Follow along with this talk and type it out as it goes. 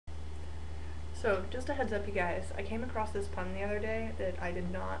So, just a heads up, you guys. I came across this pun the other day that I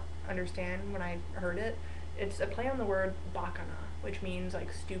did not understand when I heard it. It's a play on the word bakana, which means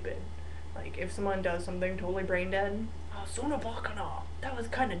like stupid. Like if someone does something totally brain dead, oh, Sonna bakana, that was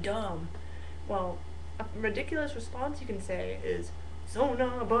kind of dumb. Well, a ridiculous response you can say is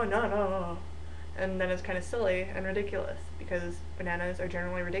Sonna banana, and then it's kind of silly and ridiculous because bananas are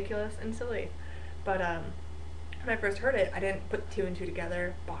generally ridiculous and silly. But when I first heard it, I didn't put two and two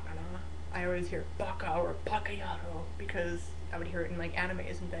together. Bakana. I always hear baka or bakayaro because I would hear it in like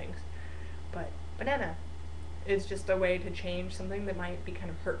animes and things. But banana is just a way to change something that might be kind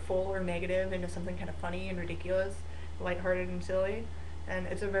of hurtful or negative into something kind of funny and ridiculous, lighthearted and silly. And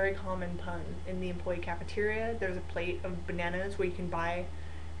it's a very common pun. In the employee cafeteria, there's a plate of bananas where you can buy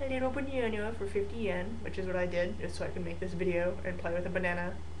a little banana for 50 yen, which is what I did just so I could make this video and play with a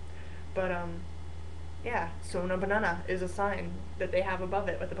banana. But yeah, Sonna banana is a sign that they have above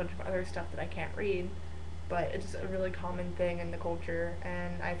it with a bunch of other stuff that I can't read. But it's a really common thing in the culture,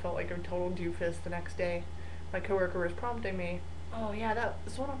 and I felt like a total doofus the next day. My coworker was prompting me, "Oh yeah, that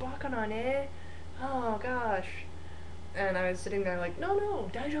Sonna bakana eh? Oh gosh." And I was sitting there like, "No,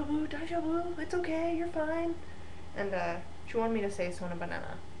 no, daijoubu, daijoubu, it's okay, you're fine." And she wanted me to say Sonna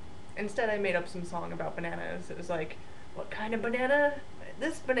banana. Instead, I made up some song about bananas. It was like, "What kind of banana?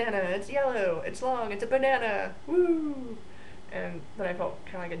 This banana, it's yellow, it's long, it's a banana, woo!" And then I felt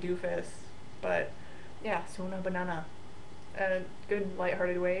kind of like a doofus. But yeah, Sonna banana. A good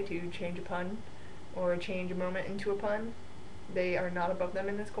lighthearted way to change a pun or change a moment into a pun. They are not above them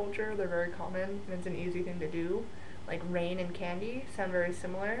in this culture. They're very common, and it's an easy thing to do. Like rain and candy sound very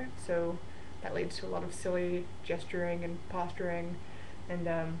similar, so that leads to a lot of silly gesturing and posturing,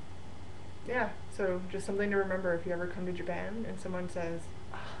 and yeah, so just something to remember if you ever come to Japan and someone says,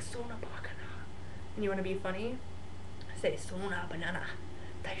 "Ah, Sonna bakana," and you want to be funny, say Sonna banana,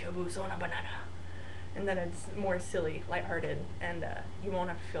 daijoubu Sonna banana, and then it's more silly, lighthearted, and you won't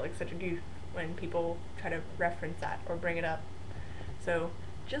have to feel like such a goof when people try to reference that or bring it up. So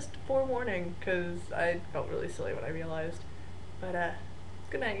just forewarning, because I felt really silly when I realized. But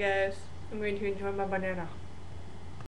good night, guys. I'm going to enjoy my banana.